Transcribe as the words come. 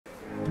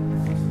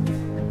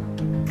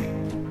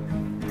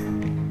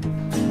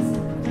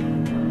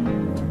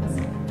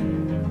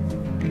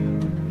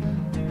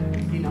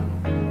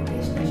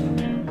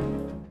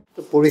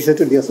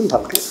পৰিচয়টো দিয়াচোন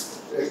ভালকৈ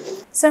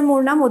Sir, মোৰ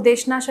নাম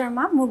Udeshna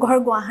Sarma, মোৰ ঘৰ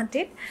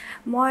Guwahati.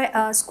 মই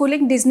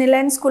স্কুলিং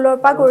ডিজনীল্যান্ড স্কুলৰ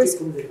পৰা কৰিছো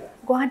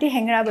গুৱাহাটী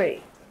হেংৰাবাৰী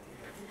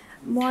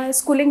মই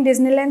স্কুলিং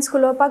ডিজনীল্যান্ড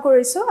স্কুলৰ পৰা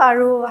কৰিছো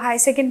আৰু হাই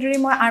সেকেন্ডাৰী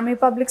মই আৰ্মি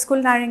পাব্লিক স্কুল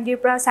নাৰেংগীৰ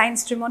পৰা সায়েন্স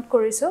ষ্ট্ৰীমত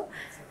কৰিছো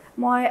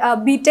মই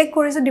বিটেক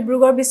কৰিছো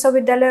ডিব্ৰুগড়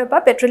বিশ্ববিদ্যালয়ৰ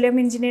পৰা পেট্ৰলিয়াম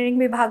ইঞ্জিনিয়াৰিং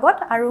বিভাগত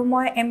আৰু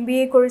মই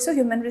এমবিএ কৰিছো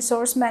হিউম্যান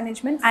ৰিসোৰ্স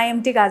মেনেজমেন্ট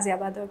আইএমটি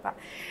গাজিয়াবাদৰ পৰা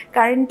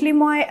কাৰেন্টলি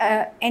মই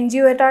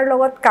এনজিও এটাৰ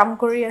লগত কাম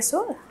কৰি আছো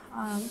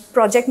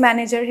প্ৰজেক্ট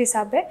মেনেজাৰ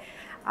হিচাপে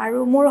আৰু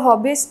মোৰ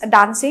হবিজ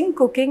ডান্সিং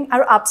কুকিং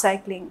আৰু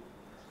upcycling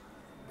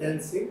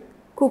Dancing?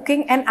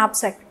 Cooking and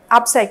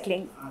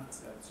upcycling.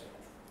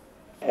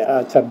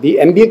 আচ্ছা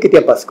এমবিএ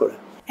কেতিয়া পাস কৰা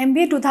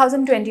MBA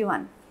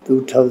 2021.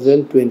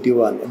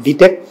 2021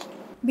 BTech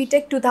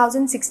BTech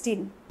 2016.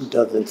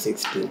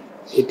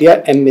 2016 এতিয়া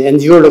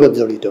এনজিওৰ লগত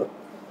জড়িত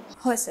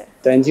হয় স্যার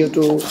তো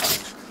এনজিওটো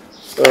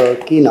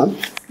কি নাম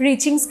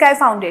Reaching Sky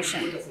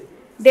Foundation,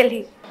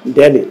 Delhi.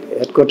 Delhi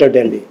headquarter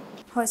Delhi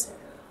হয় স্যার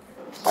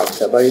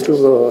আচ্ছা বা এইটো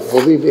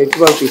হবি এইটো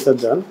বাৰু পিছত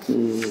যাম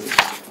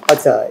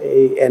আচ্ছা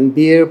এই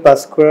এমবিএ পাস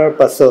কৰাৰ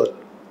পাছত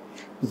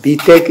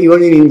BTech U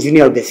R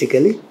engineer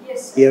basically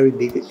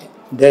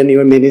then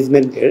your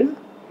management there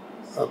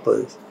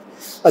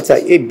আচ্ছা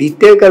এই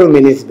বিটেক আৰু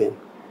ম্যানেজমেন্ট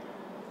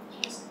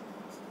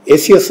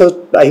ACS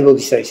আহিব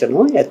বিচাৰিছে ন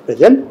এট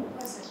প্ৰেজেন্ট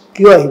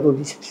কিয় আহিব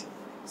বিচাৰিছে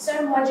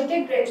স্যাৰ মই যেতে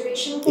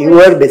graduation you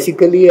are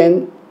basically an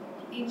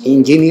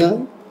engineer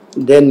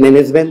then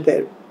management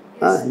there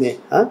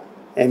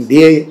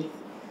MBA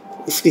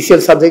special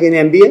subject in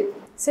MBA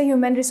sir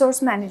human resource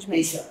management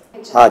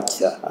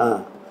আচ্ছা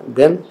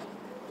then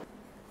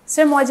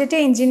sir মই যেতে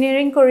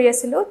ইঞ্জিনিয়াৰিং কৰি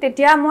আছিলো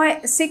তেতিয়া মই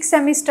 6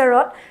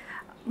 সেমিষ্টাৰত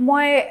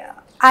মই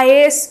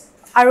IAS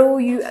আৰু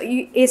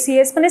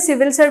ACS মানে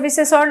সিভিল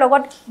সাৰ্ভিসেছৰ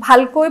লগত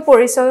ভালকৈ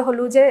পৰিচয়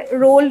হলো যে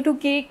ৰোলটো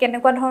কি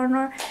কেনেকুৱা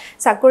ধৰণৰ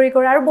চাকৰি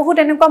কৰে আৰু বহুত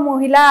এনেকুৱা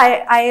মহিলা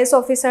IAS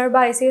অফিচাৰ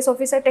বা ACS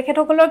অফিচাৰ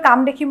তেখেতসকলৰ কাম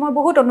দেখি মই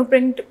বহুত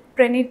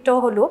অনুপ্ৰেৰণিত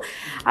হলো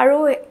আৰু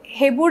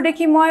হেবোৰ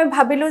দেখি মই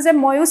ভাবিলো যে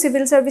ময়ো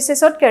সিভিল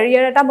সাৰ্ভিসেছত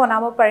কেৰিয়াৰ এটা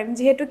বনাব পাৰিম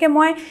যেহেতুকে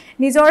মই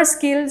নিজৰ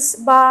স্কিলছ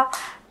বা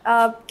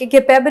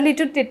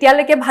কেপেবিলিটি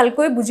তেতিয়ালৈকে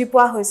ভালকৈ বুজি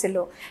পোৱা হৈছিল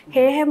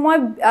হেহে মই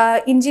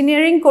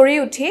ইঞ্জিনিয়াৰিং কৰি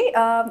উঠি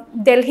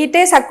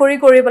দিল্লীতে চাকৰি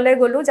কৰিবলৈ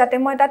গলো যাতে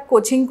মই তাত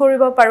কোচিং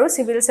কৰিব পাৰো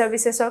সিভিল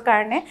সাৰ্ভিসেছৰ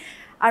কাৰণে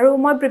আৰু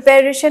মই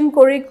প্ৰিপাৰেচন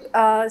কৰি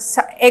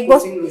এক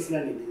বছৰ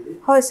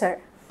হয় স্যাৰ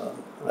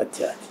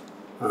আচ্ছা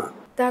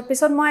তাৰ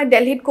পিছত মই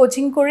দিল্লীত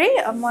কোচিং কৰি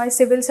মই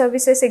সিভিল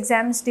সাৰ্ভিসেছ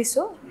এক্সামছ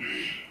দিছো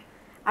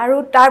আৰু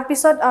তাৰ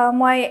পিছত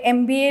মই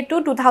MBA টো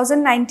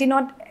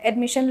 2019ত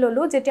এডমিশন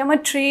ললো যেতিয়া মই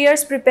 3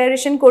 ইয়াৰ্স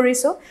প্ৰিপাৰেচন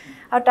কৰিছো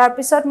আৰু তাৰ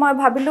পিছত মই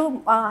ভাবিলো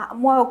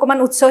মই অকমান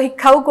উচ্চ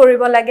শিক্ষাও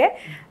কৰিব লাগে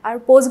আৰু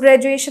পোষ্ট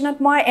গ্ৰেজুৱেচনত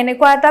মই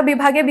এনেকুৱা এটা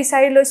বিভাগে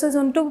বিচাৰি লৈছো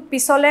যোনটো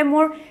পিছলে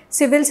মোৰ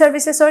সিভিল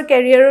সাৰ্ভিসেছৰ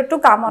কেৰিয়াৰটো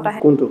কামত আহে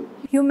কোনটো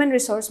হিউম্যান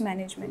ৰিসোৰ্স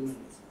মেনেজমেন্ট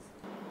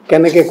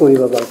কেনেকৈ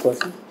কৰিব বাৰু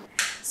কোৱাচোন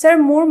স্যাৰ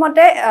মোৰ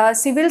মতে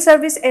সিভিল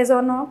সাৰ্ভিস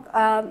এজনক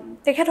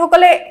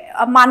তেখেতসকলে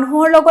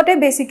মানুহৰ লগতে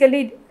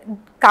বেসিক্যালি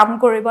কাম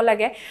কৰিব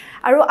লাগে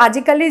আৰু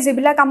আজিকালি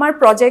যিবিলাক আমাৰ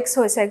প্ৰজেক্টছ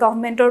হৈছে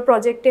গভৰ্নমেন্টৰ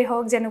প্ৰজেক্টে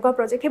হওক যেনেকুৱা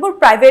project হেবোৰ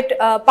private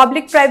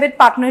public private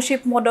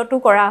partnership মডতো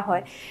কৰা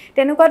হয়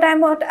তেনেকুৱা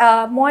টাইমত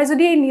মই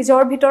যদি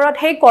নিজৰ ভিতৰত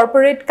সেই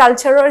কৰ্পোৰেট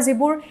কালচাৰৰ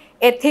যিবোৰ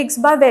এথিক্স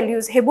বা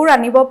ভ্যালুজ হেবোৰ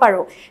আনিব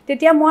পাৰো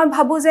তেতিয়া মই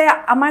ভাবো যে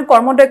আমাৰ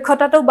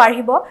কৰ্মদক্ষতাটো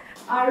বাঢ়িব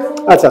আৰু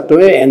আচ্ছা তো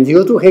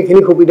এনজিও তো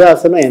হেখিনি সুবিধা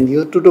আছে না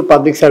এনজিও তো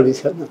পাব্লিক সাৰ্ভিস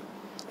হয় না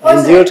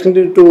এনজিও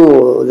কিন্তু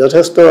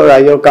যথেষ্ট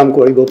ৰাইজৰ কাম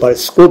কৰিব পাৰে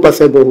স্কোপ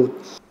আছে বহুত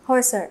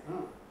হয় স্যাৰ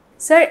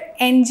Sir,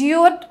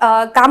 NGO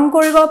কাম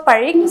কৰিব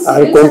পাৰি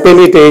আৰু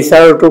কোম্পানীতে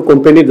HR তো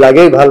কোম্পানীত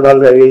লাগে ভাল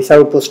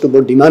HR পোষ্ট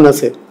বহুত ডিমান্ড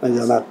আছে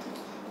জানাত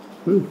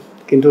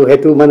কিন্তু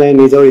হেতু মানে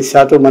নিজৰ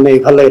ইচ্ছাটো মানে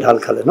ইফালে ঢাল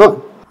খালে ন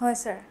হয়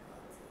স্যাৰ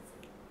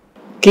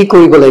কি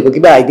কৰিব লাগিব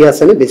কিবা আইডিয়া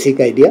আছে নে বেসিক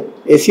আইডিয়া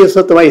ACS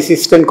তোমাৰ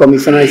এসিস্ট্যান্ট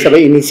কমিশনাৰ হিচাপে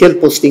ইনিশিয়াল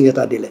পোষ্টিং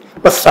এটা দিলে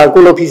বা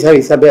সাৰ্কুল অফিচাৰ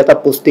হিচাপে এটা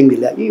পোষ্টিং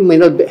দিলে you may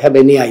not have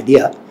any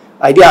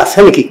idea আছে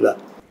নেকি কিবা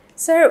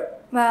স্যাৰ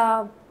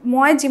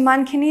মই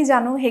যিমানখিনি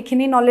জানো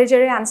হেখিনি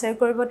নলেজেৰে আনসাৰ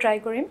কৰিব ট্ৰাই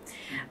কৰিম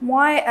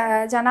মই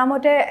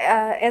জানামতে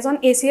এজন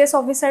ACS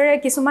অফিচাৰে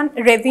কিছুমান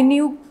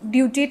ৰেভিনিউ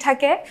ডিউটি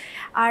থাকে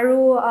আৰু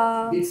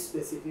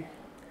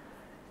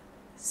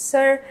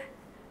স্যাৰ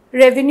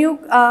ৰেভিনিউ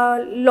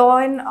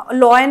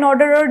ল এণ্ড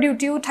অৰ্ডাৰৰ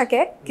ডিউটিও থাকে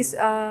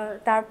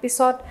তাৰ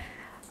পিছত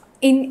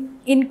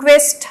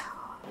ইনকুৱেষ্ট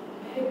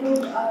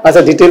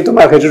আচ্ছা ডিটেইল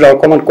তোমাৰ হেতু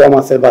অকমান কম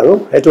আছে বাৰু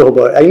হেতু হ'ব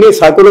এনে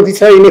সাৰ্কুল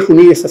অফিচাৰ এনে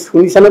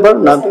শুনিছানে বাৰু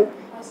নামটো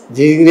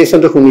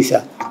জিগ্নেশনটো শুনিছা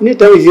নে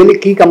তেওঁ ইউজুৱেলি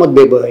কি কামত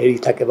ব্যৱহাৰ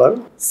থাকে বাৰু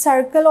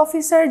সাৰ্কেল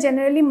অফিচাৰ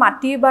জেনাৰেলি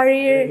মাটি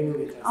বাৰীৰ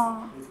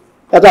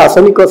এটা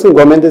আঁচনি কোৱাচোন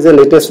গভৰ্নমেণ্টে যে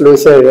লেটেষ্ট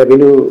লৈছে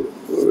ৰেভিনিউ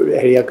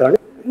হেৰিয়াৰ কাৰণে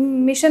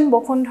মিশন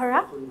বসুন্ধৰা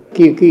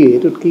কি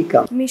এটোত কি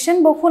কাম মিশন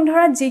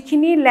বসুন্ধৰা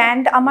যিখিনি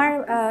ল্যান্ড আমাৰ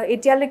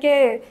এতিয়ালৈকে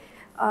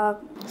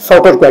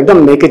শৰ্টত কো একদম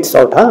মেক ইট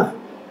শৰ্ট হা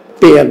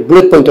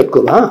বুলেট পইণ্টত কো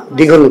হা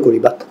দীঘল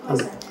কৰিবা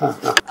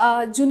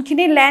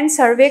যোনখিনি ল্যান্ড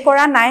সাৰ্ভে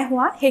কৰা নাই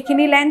হোৱা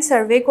হেখিনি ল্যান্ড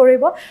সাৰ্ভে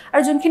কৰিব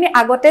আৰু যোনখিনি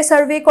আগতে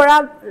সাৰ্ভে কৰা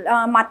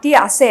মাটি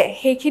আছে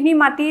হেখিনি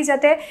মাটি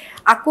যাতে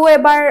আকো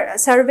এবাৰ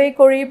সাৰ্ভে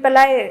কৰি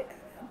পেলাই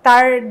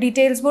তাৰ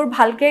ডিটেইলছবোৰ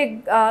ভালকে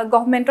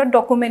গভৰ্ণমেণ্টত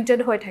ডকুমেণ্টেড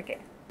হৈ থাকে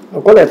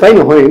অকল এটাই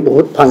নহয়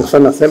বহুত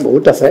ফাংচন আছে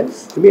বহুত আছে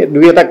তুমি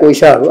দুই এটা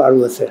কৈছা আৰু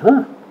আছে হা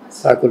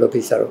সাৰ্কুল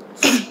অফিচাৰ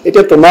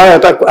এতিয়া তোমাৰ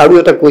আৰু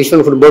এটা কোৱেশ্চন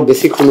খুব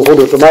বেছিক শুনো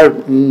তোমাৰ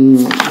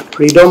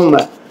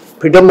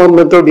ফ্ৰীডম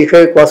মুভমেণ্টৰ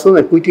বিষয়ে কোৱাচোন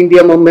কুইট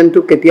ইণ্ডিয়া মুভমেণ্টটো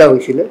কেতিয়া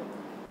হৈছিল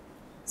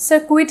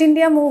Sir, Quit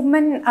India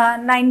Movement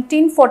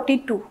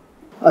 1942.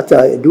 আচ্ছা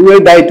ডু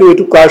এণ্ড ডাই টু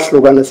এইটো কাৰ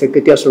শ্লোগান আছে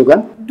কেতিয়া শ্লোগান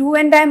ডু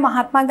এণ্ড ডাই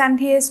মহাত্মা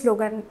গান্ধীয়ে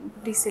শ্লোগান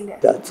দিছিলে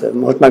আচ্ছা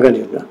মহাত্মা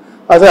গান্ধী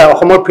আচ্ছা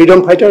অসমৰ ফ্ৰীডম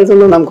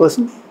ফাইটাৰজনৰ নাম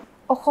কোৱাচোন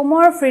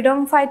অসমৰ ফ্ৰীডম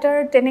ফাইটাৰ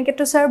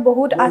তেনেকেতো স্যাৰ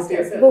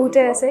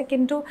বহুতে আছে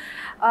কিন্তু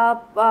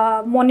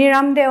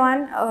মণিৰাম দেৱান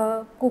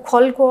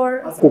কুশল কোঁৱৰ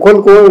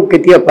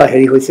কেতিয়া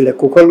হেৰি হৈছিল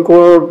কুশল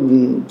কোঁৱৰ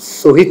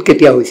শ্বহীদ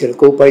কেতিয়া হৈছিল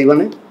ক'ব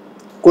পাৰিবানে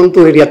কোনটো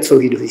এৰিয়াত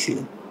শ্বহীদ হৈছিল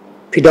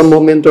ফ্ৰীডম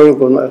মুভমেণ্টৰ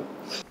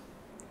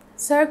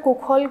স্যাৰ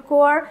কুশল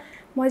কোঁৱৰ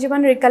মই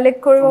যিমান ৰিকালেক্ট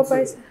কৰিব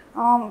পাৰিছোঁ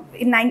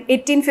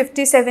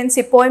 1857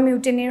 চিপয়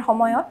মিউটিনিৰ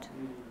সময়ত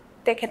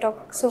তেখেতক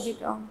শ্বহীদ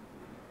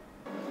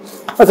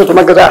আচ্ছা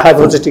তোমাক এটা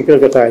হাইপথেটিকেল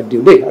এটা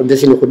দিওঁ দেই আৰু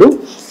বেছি নুসুধো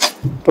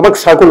তোমাক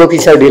চাৰ্কুল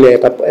অফিচাৰ দিলে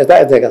এটা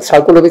জেগা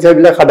চাৰ্কুল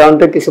অফিচাৰবিলাক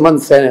সাধাৰণতে কিছুমান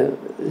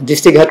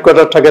ডিষ্ট্ৰিক্ট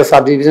হেডকোৱাৰ্টাৰত থাকে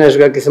চাব ডিভিজনেল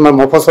কিছুমান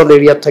মফচল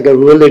এৰিয়াত থাকে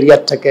ৰুৰেল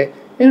এৰিয়াত থাকে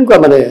এনেকুৱা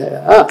মানে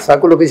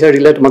চাৰ্কুল অফিচাৰ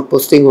দিলে তোমাক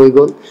পষ্টিং হৈ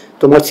গ'ল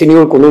তোমাৰ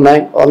চিনিয়ৰ কোনো নাই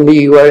only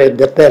U R at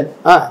that time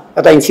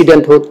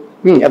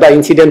এটা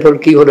ইনচিডেণ্ট হ'ল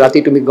কি হ'ল ৰাতি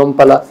তুমি গম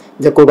পালা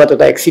যে ক'ৰবাত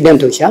এটা এক্সিডেণ্ট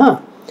হৈছে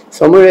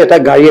চমৰে এটা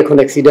গাড়ী এখন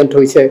এক্সিডেণ্ট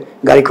হৈছে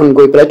গাড়ীখন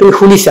গৈ পেলাই তুমি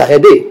শুনিছাহে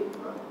দেই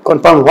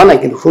কনফাৰ্ম হোৱা নাই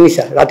কিন্তু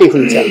শুনিছা ৰাতি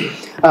শুনিছা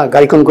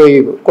গাড়ীখন গৈ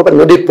ক'ৰবাত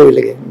নদীত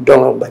পৰিলেগৈ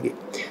ডঙৰ ভাগি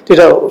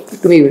তেতিয়া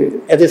তুমি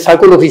এজ এ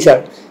চাৰ্কুল অফিচাৰ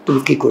তুমি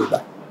কি কৰিবা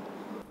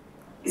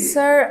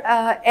sir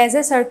as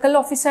a circle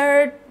officer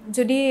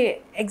যদি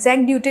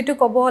এক্সাক্ট ডিউটিটো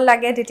ক'ব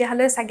লাগে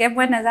তেতিয়াহ'লে চাগে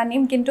মই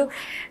নাজানিম কিন্তু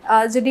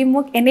যদি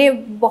মোক এনে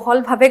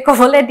বহলভাৱে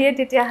ক'বলৈ দিয়ে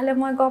তেতিয়াহ'লে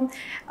মই ক'ম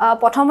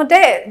প্ৰথমতে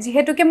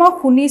যিহেতুকে মই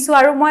শুনিছোঁ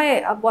আৰু মই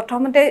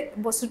প্ৰথমতে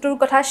বস্তুটোৰ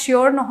কথা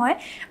চিয়'ৰ নহয়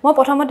মই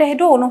প্ৰথমতে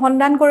সেইটো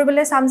অনুসন্ধান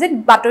কৰিবলৈ চাম যে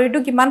বাতৰিটো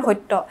কিমান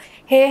সত্য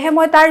সেয়েহে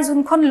মই তাৰ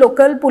যোনখন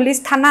লোকেল পুলিচ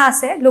থানা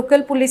আছে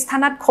লোকেল পুলিচ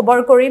থানাত খবৰ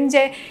কৰিম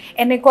যে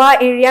এনেকুৱা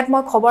এৰিয়াত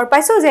মই খবৰ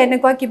পাইছোঁ যে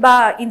এনেকুৱা কিবা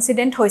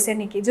ইনচিডেণ্ট হৈছে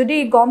নেকি যদি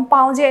গম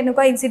পাওঁ যে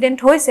এনেকুৱা ইনচিডেণ্ট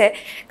হৈছে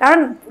কাৰণ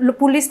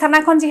পুলিচ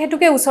থানাখন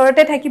যিহেতুকে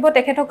ওচৰতে থাকিব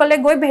তেখেতসকলে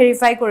গৈ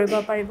ভেৰিফাই কৰিব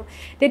পাৰিব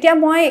তেতিয়া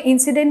মই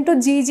ইনচিডেণ্টটো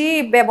যি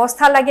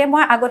ব্যৱস্থা লাগে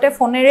মই আগতে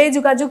ফোনেৰে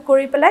যোগাযোগ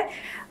কৰি পেলাই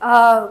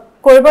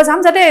কৰিব যাম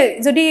যাতে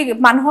যদি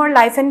মানুহৰ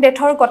লাইফ এণ্ড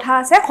ডেথৰ কথা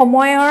আছে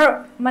সময়ৰ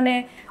মানে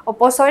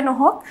অপচয়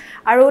নহওক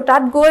আৰু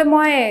তাত গৈ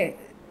মই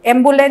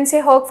এম্বুলেন্সে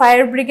হওক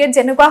ফায়াৰ ব্ৰিগেড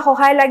যেনেকুৱা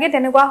সহায় লাগে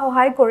তেনেকুৱা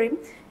সহায় কৰিম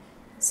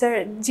স্যাৰ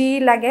যি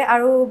লাগে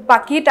আৰু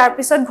বাকি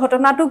তাৰপিছত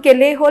ঘটনাটো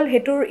কেলেই হ'ল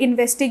হেতুৰ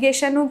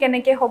ইনভেষ্টিগেশ্যনো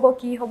কেনেকৈ হ'ব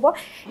কি হ'ব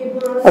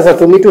আচ্ছা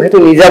তুমিতো হেতু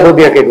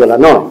নিজাববীয়াকৈ গ'লা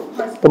ন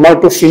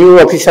তোমাৰতো চিনিয়ৰ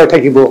অফিচাৰ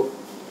থাকিব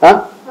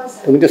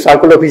তুমিতো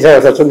চাৰ্কুল অফিচাৰ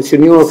আছা তুমি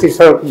চিনিয়ৰ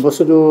অফিচাৰ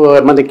বস্তুটো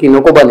মানে কি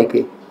নক'বা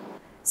নেকি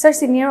স্যাৰ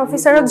চিনিয়ৰ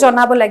অফিচাৰক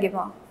জনাব লাগিব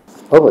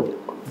হ'ব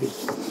দিয়ক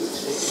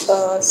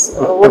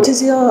what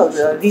is your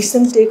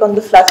recent take on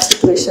the flood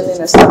situation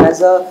in Assam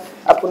as a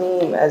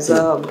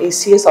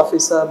ACS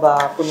officer ba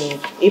apuni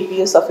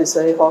APS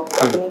officer hok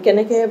apuni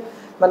keneke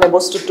mane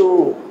bostu tu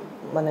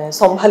mane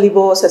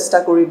sombhalibo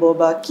chesta koribo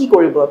ba ki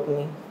koribo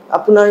apuni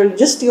apunar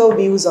just your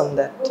views on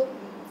that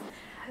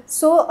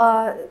so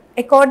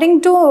according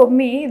to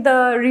me the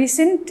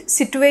recent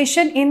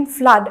situation in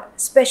flood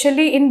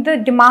especially in the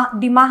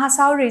Dima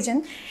Hasao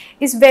region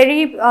is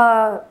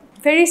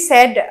very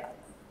sad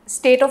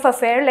state of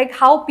affair like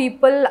how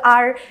people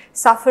are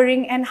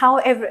suffering and how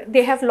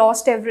they have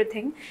lost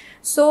everything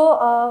so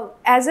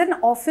as an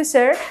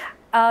officer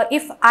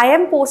if I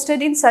am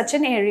posted in such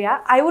an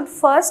area I would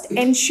first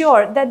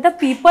ensure that the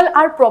people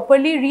are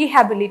properly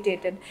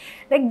rehabilitated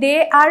like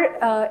they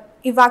are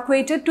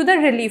evacuated to the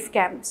relief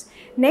camps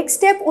next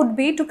step would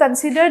be to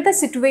consider the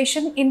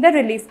situation in the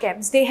relief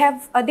camps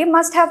they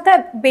must have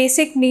the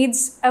basic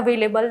needs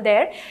available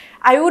there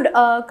I would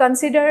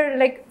consider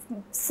like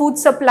food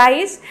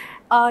supplies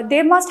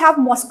they must have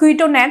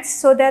mosquito nets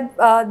so that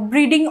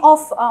breeding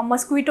of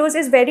mosquitoes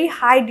is very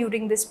high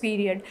during this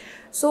period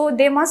so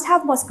they must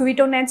have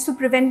mosquito nets to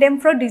prevent them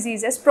from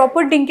diseases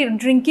proper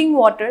drinking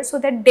water so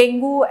that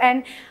dengue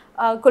and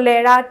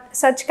cholera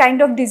such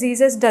kind of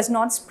diseases does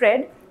not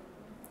spread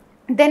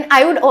then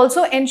I would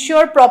also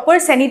ensure proper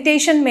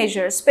sanitation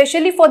measures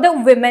especially for the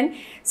women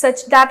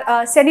such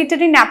that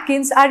sanitary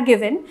napkins are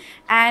given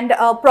and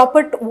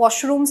proper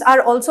washrooms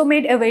are also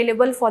made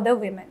available for the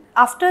women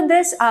after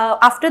this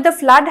after the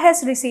flood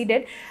has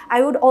receded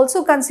I would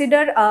also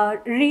consider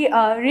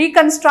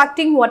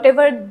reconstructing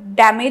whatever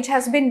damage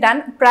has been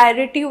done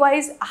priority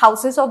wise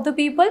houses of the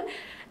people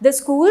the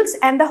schools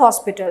and the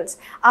hospitals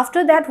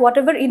after that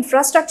whatever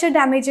infrastructure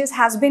damages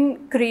has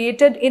been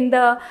created in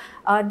the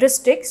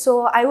district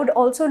so I would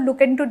also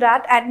look into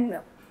that and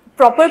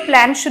proper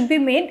plans should be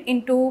made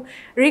into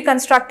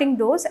reconstructing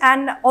those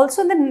and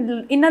also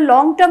in a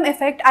long term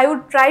effect I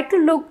would try to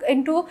look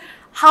into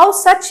how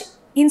such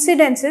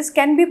incidences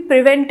can be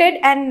prevented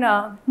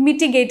and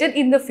mitigated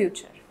in the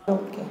future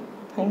okay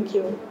thank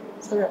you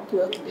sir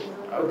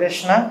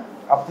Udeshna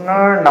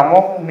আপোনাৰ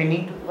নামৰ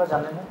মিনিংটো কিবা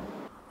জানেনে?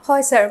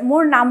 হয় sir,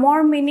 মোৰ নামৰ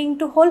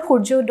মিনিংটো হ'ল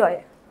সূৰ্যোদয়।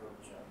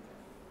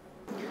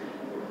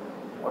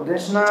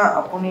 উদেশনা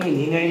আপুনি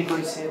engineering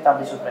কৰিছে,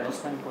 তাৰপিছত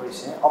মেনেজমেণ্ট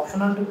কৰিছে,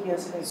 অপচনেলটো কি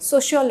আছিলে?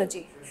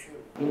 সোশিয়োলজি।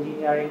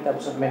 ইঞ্জিনিয়াৰিং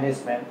তাৰপিছত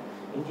মেনেজমেণ্ট,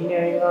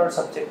 ইঞ্জিনিয়াৰিঙৰ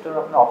ছাবজেক্টৰ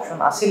আপোনাৰ অপচন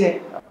আছিলে?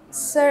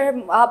 স্যাৰ,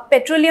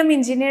 পেট্ৰলিয়াম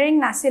ইঞ্জিনিয়াৰিং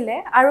নাছিলে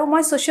আৰু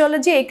মই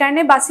সোশিয়োলজি এই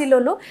কাৰণে বাছি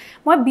ল'লোঁ।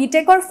 মই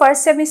বিটেকৰ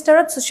ফাৰ্ষ্ট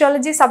ছেমিষ্টাৰত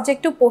সোশিয়োলজি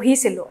ছাবজেক্টটো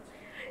পঢ়িছিলোঁ।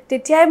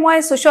 তেতিয়াই মই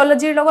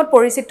সোশিয়োলজিৰ লগত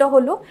পৰিচিত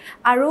হ'লোঁ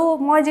আৰু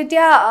মই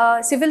যেতিয়া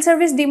চিভিল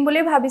ছাৰ্ভিচ দিম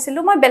বুলি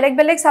ভাবিছিলোঁ, মই বেলেগ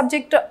বেলেগ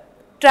ছাবজেক্ট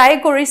ট্ৰাই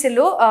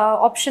কৰিছিলোঁ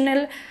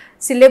অপচনেল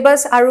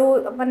সিলেবাস আৰু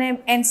মানে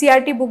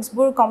NCERT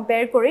বুকছবোৰ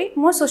কম্পেয়াৰ কৰি।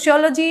 মোৰ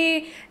সোশিয়োলজি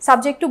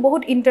ছাবজেক্টটো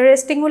বহুত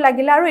ইণ্টাৰেষ্টিঙো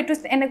লাগিলে আৰু এইটো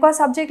এনেকুৱা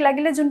ছাবজেক্ট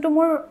লাগিলে যোনটো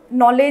মোৰ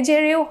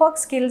নলেজেৰেও হওক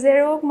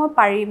স্কিলছেৰেও মই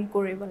পাৰিম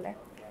কৰিবলৈ।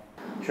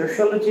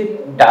 সোশিয়োলজিত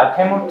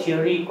ডাৰ্কহাইমৰ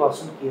থিয়ৰী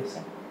কোৱাচোন কি আছে?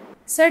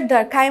 স্যাৰ,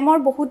 ডাৰ্কহাইমৰ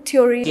বহুত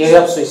theory. Theory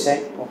of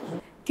suicide.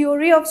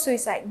 Theory of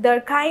suicide.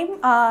 ডাৰ্কহাইম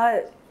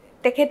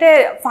তেখেতে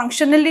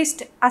ফাংচনেলিষ্ট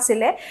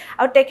আছিলে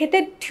আৰু তেখেতে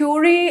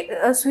থিয়ৰী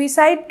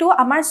সুইচাইডটো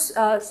আমাৰ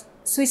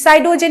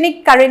সুইচাইডোজেনিক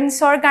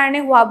কাৰেণ্টছৰ কাৰণে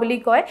হোৱা বুলি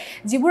কয়,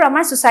 যিবোৰ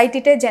আমাৰ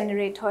ছ'চাইটিতে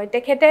জেনেৰেট হয়।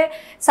 তেখেতে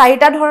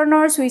 4টা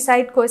ধৰণৰ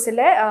ছুইচাইড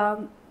কৈছিলে,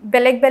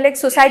 বেলেগ বেলেগ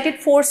ছ'চাইটিত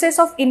ফ'ৰ্চেছ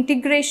অফ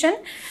ইণ্টিগ্ৰেশ্যন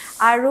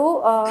আৰু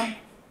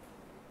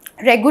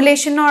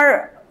ৰেগুলেশ্যনৰ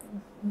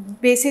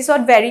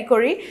বেচিছত ভেৰি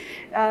কৰি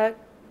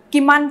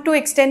কিমানটো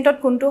এক্সটেণ্টত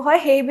কোনটো হয়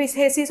সেই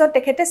বেচিছত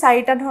তেখেতে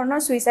 4টা ধৰণৰ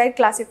ছুইচাইড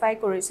ক্লাছিফাই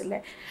কৰিছিলে।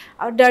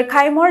 আৰু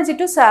ডাৰ্কহাইমৰ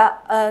যিটো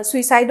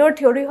ছুইচাইডৰ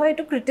থিয়ৰী হয়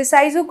সেইটো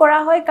ক্ৰিটিচাইজো কৰা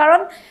হয়,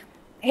 কাৰণ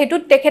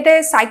সেইটোত তেখেতে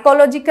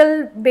সাইকোলজিকেল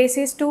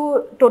বেচিছটো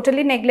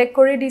টোটেলি নেগলেক্ট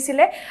কৰি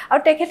দিছিলে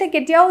আৰু তেখেতে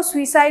কেতিয়াও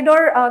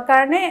ছুইচাইডৰ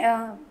কাৰণে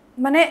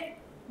মানে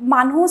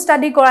মানুহ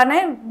ষ্টাডি কৰা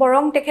নাই,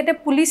 বৰং তেখেতে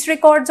পুলিচ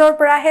ৰেকৰ্ডছৰ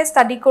পৰাহে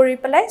ষ্টাডি কৰি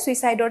পেলাই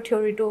ছুইচাইডৰ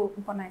থিয়ৰীটো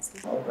বনাইছিল।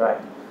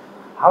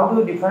 How do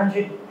you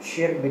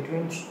differentiate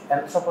between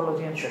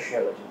anthropology and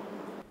sociology?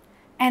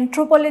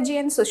 Anthropology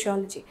and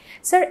sociology.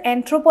 Sir,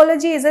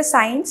 anthropology is a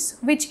science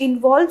which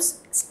involves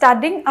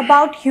studying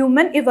about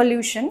human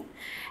evolution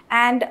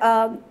and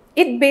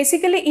it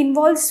basically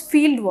involves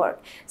field work.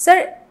 Sir,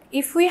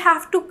 if we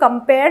have to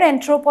compare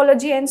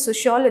anthropology and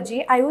sociology,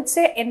 I would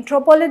say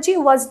anthropology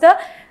was the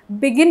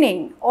beginning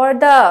or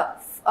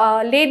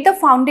laid the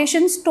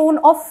foundation stone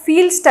of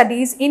field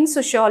studies in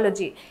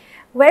sociology,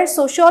 where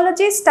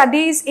sociology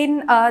studies in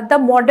the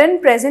modern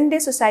present day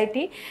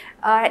society,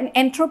 and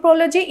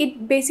anthropology, it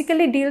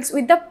basically deals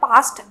with the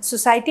past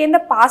society and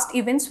the past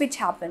events which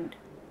happened.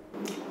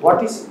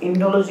 What is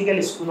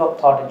Indological school of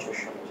thought in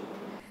sociology?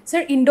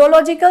 Sir,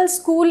 Indological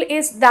school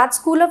is that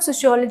school of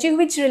sociology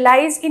which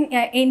relies in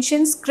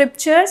ancient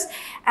scriptures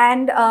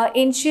and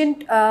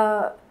ancient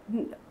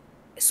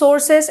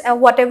sources,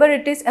 whatever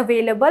it is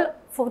available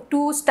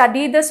to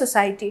study the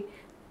society.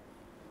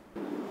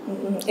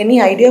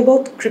 Any idea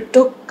about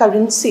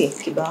cryptocurrency,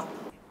 Kiba?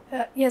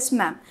 Yes,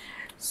 ma'am.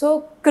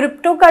 So,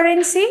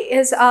 cryptocurrency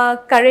is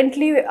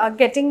currently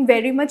getting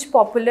very much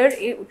popular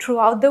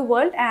throughout the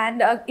world,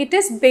 and it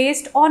is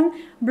based on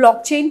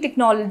blockchain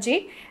technology.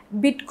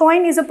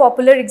 Bitcoin is a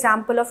popular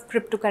example of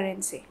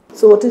cryptocurrency.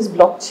 So, what is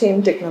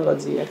blockchain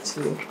technology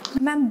actually?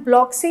 Ma'am,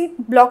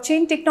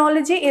 blockchain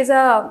technology is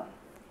a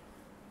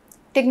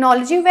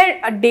technology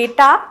where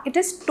data, it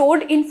is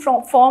stored in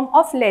form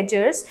of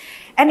ledgers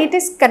and it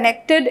is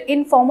connected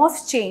in form of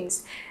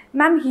chains.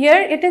 Ma'am,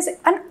 here it is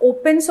an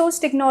open source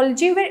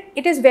technology where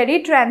it is very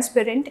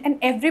transparent and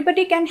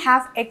everybody can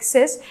have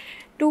access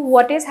to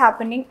what is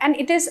happening, and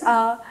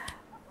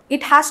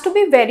it has to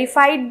be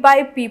verified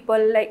by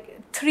people, like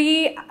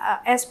 3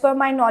 as per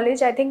my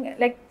knowledge, I think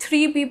like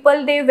 3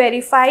 people, they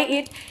verify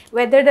it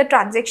whether the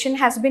transaction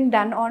has been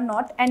done or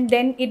not, and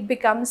then it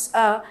becomes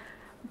a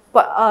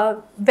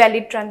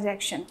valid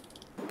transaction.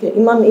 Okay,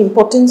 iman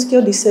importance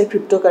kyo dise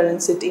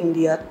cryptocurrency in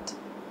India?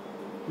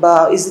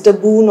 Is it a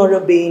boon or a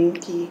bane?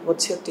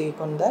 What's your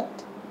take on that?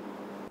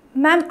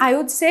 Ma'am, I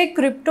would say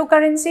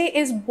cryptocurrency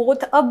is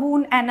both a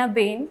boon and a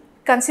bane.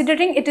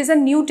 Considering it is a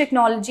new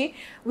technology,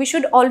 we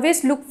should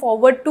always look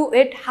forward to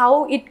it,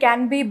 how it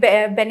can be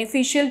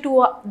beneficial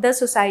to the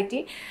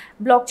society.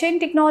 Blockchain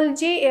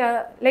technology,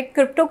 like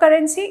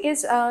cryptocurrency,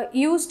 is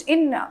used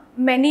in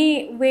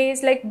many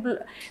ways. Like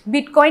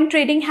Bitcoin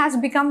trading has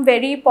become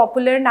very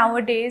popular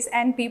nowadays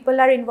and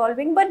people are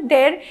involving, but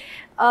there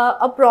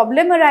a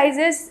problem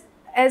arises,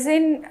 as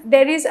in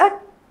there is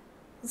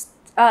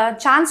a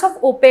chance of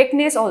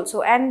opaqueness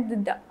also,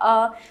 and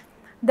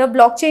the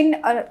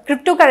blockchain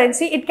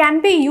cryptocurrency, it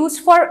can be used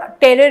for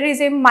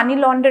terrorism, money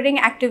laundering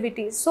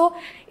activities. So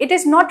it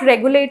is not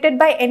regulated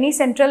by any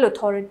central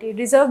authority.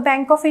 Reserve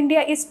Bank of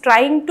India is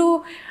trying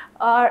to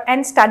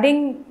and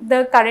studying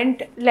the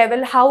current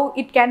level how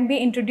it can be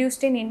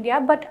introduced in India,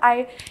 but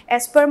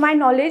as per my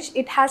knowledge,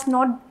 it has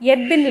not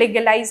yet been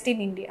legalized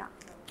in India.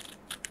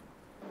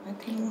 I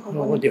think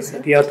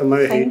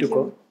Thank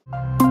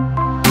you.